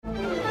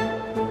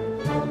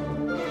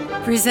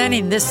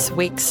Presenting this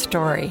week's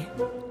story,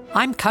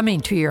 I'm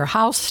coming to your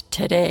house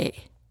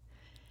today.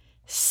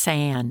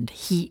 Sand,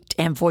 heat,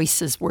 and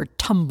voices were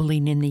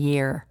tumbling in the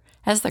air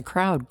as the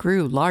crowd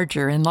grew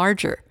larger and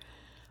larger.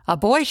 A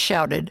boy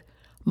shouted,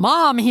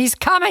 "Mom, he's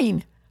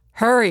coming!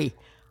 Hurry,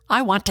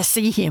 I want to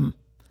see him."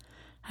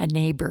 A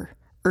neighbor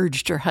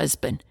urged her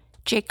husband,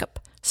 "Jacob,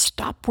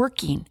 stop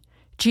working.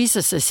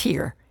 Jesus is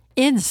here,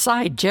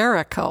 inside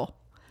Jericho."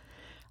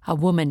 A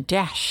woman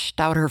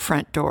dashed out her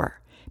front door.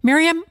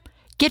 "Miriam,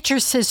 get your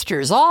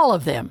sisters, all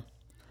of them."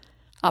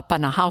 Up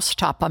on a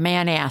housetop, a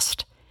man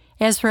asked,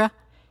 "Ezra,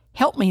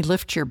 help me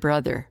lift your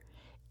brother.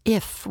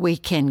 If we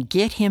can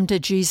get him to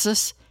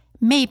Jesus,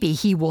 maybe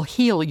he will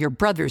heal your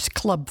brother's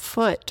club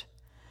foot."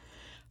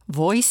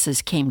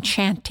 Voices came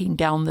chanting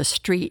down the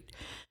street.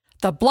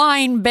 "The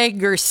blind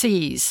beggar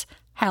sees.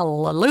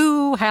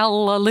 Hallelujah,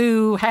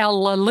 hallelujah,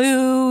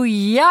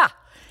 hallelujah.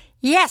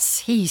 Yes,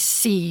 he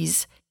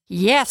sees.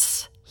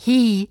 Yes,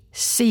 he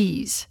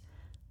sees."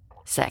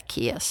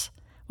 Zacchaeus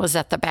was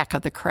at the back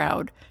of the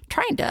crowd,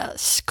 trying to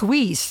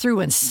squeeze through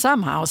and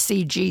somehow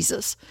see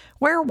Jesus.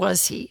 Where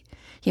was he?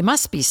 He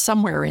must be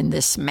somewhere in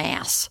this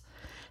mass.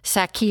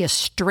 Zacchaeus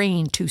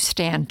strained to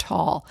stand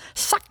tall,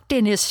 sucked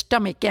in his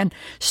stomach, and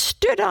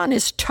stood on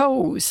his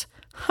toes.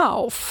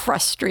 How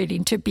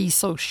frustrating to be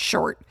so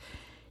short.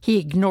 He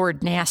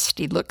ignored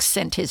nasty looks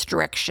sent his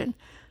direction.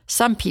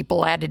 Some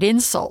people added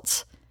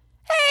insults.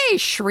 "Hey,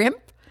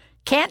 shrimp,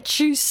 can't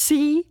you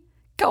see?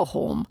 Go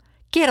home,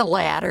 get a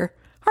ladder,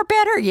 or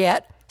better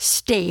yet,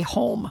 stay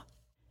home.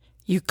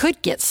 You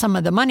could get some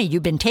of the money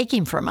you've been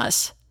taking from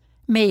us.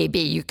 Maybe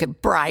you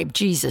could bribe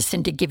Jesus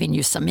into giving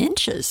you some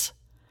inches."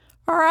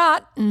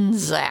 "Rotten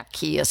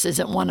Zacchaeus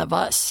isn't one of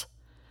us."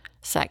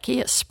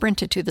 Zacchaeus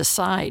sprinted to the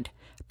side,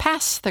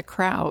 past the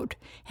crowd,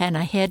 and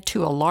ahead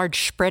to a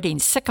large spreading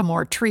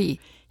sycamore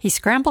tree. He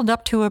scrambled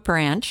up to a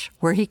branch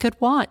where he could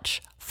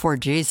watch for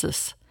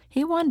Jesus.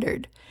 He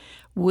wondered,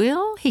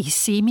 will he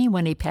see me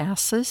when he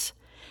passes?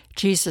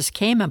 Jesus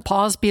came and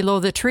paused below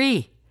the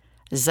tree.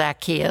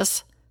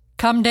 "Zacchaeus,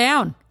 come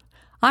down.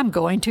 I'm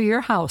going to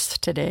your house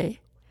today."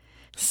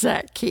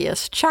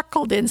 Zacchaeus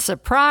chuckled in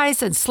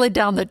surprise and slid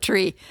down the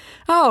tree.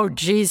 "Oh,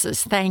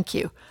 Jesus, thank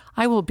you.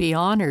 I will be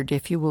honored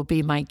if you will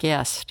be my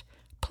guest.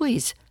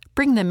 Please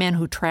bring the men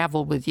who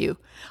travel with you.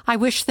 I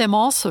wish them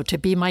also to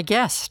be my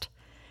guest."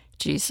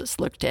 Jesus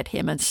looked at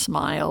him and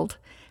smiled.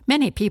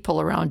 Many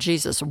people around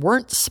Jesus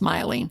weren't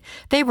smiling.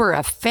 They were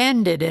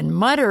offended and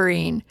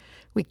muttering,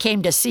 "We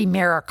came to see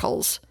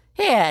miracles.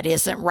 It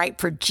isn't right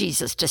for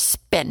Jesus to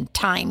spend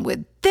time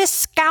with this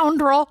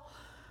scoundrel."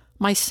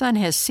 "My son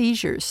has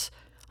seizures.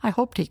 I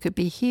hoped he could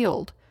be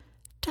healed."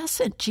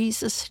 Doesn't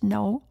Jesus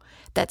know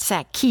that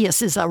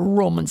Zacchaeus is a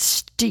Roman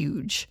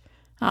stooge?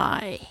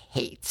 I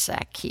hate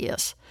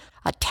Zacchaeus,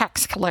 a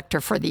tax collector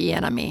for the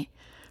enemy.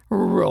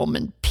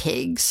 Roman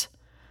pigs.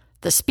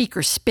 The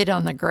speaker spit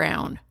on the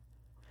ground.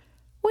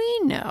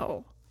 "We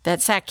know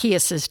that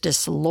Zacchaeus is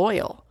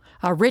disloyal,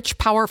 a rich,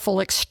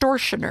 powerful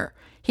extortioner.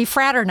 He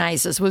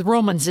fraternizes with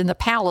Romans in the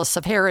palace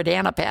of Herod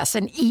Antipas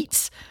and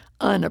eats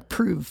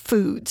unapproved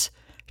foods.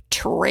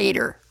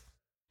 Traitor."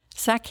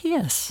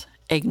 Zacchaeus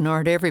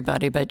ignored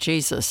everybody but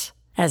Jesus.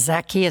 As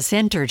Zacchaeus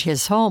entered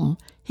his home,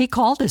 he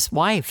called his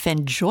wife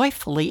and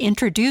joyfully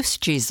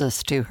introduced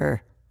Jesus to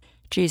her.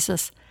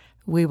 "Jesus,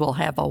 we will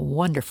have a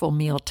wonderful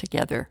meal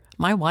together.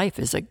 My wife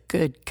is a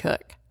good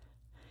cook.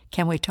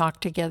 Can we talk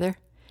together?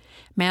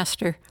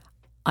 Master,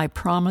 I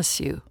promise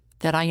you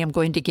that I am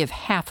going to give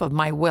half of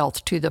my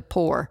wealth to the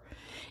poor.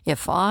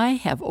 If I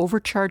have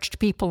overcharged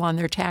people on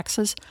their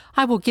taxes,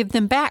 I will give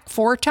them back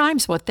 4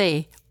 times what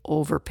they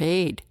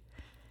overpaid."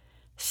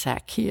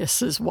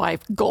 Zacchaeus'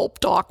 wife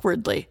gulped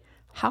awkwardly.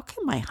 "How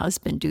can my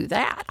husband do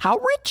that? How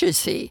rich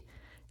is he?"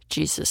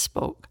 Jesus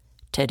spoke.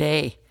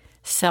 "Today,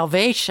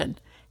 salvation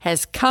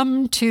has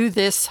come to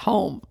this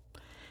home."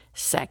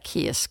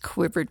 Zacchaeus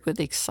quivered with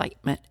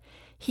excitement.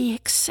 "He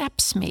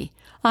accepts me.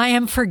 I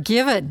am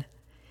forgiven."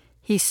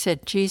 He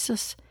said,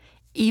 "Jesus,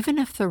 even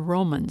if the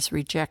Romans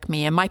reject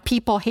me and my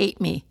people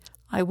hate me,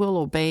 I will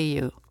obey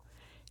you."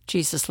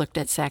 Jesus looked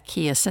at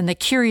Zacchaeus, and the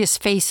curious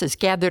faces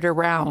gathered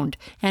around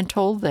and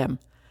told them,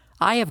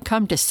 "I have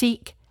come to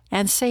seek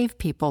and save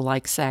people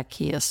like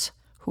Zacchaeus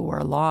who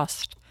are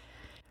lost."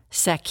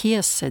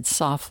 Zacchaeus said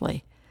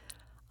softly,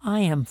 "I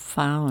am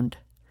found."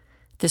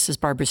 This is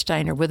Barbara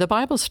Steiner with a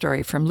Bible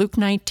story from Luke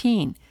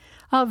 19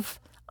 of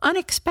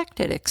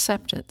unexpected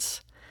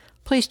acceptance.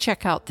 Please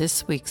check out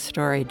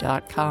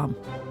thisweekstory.com.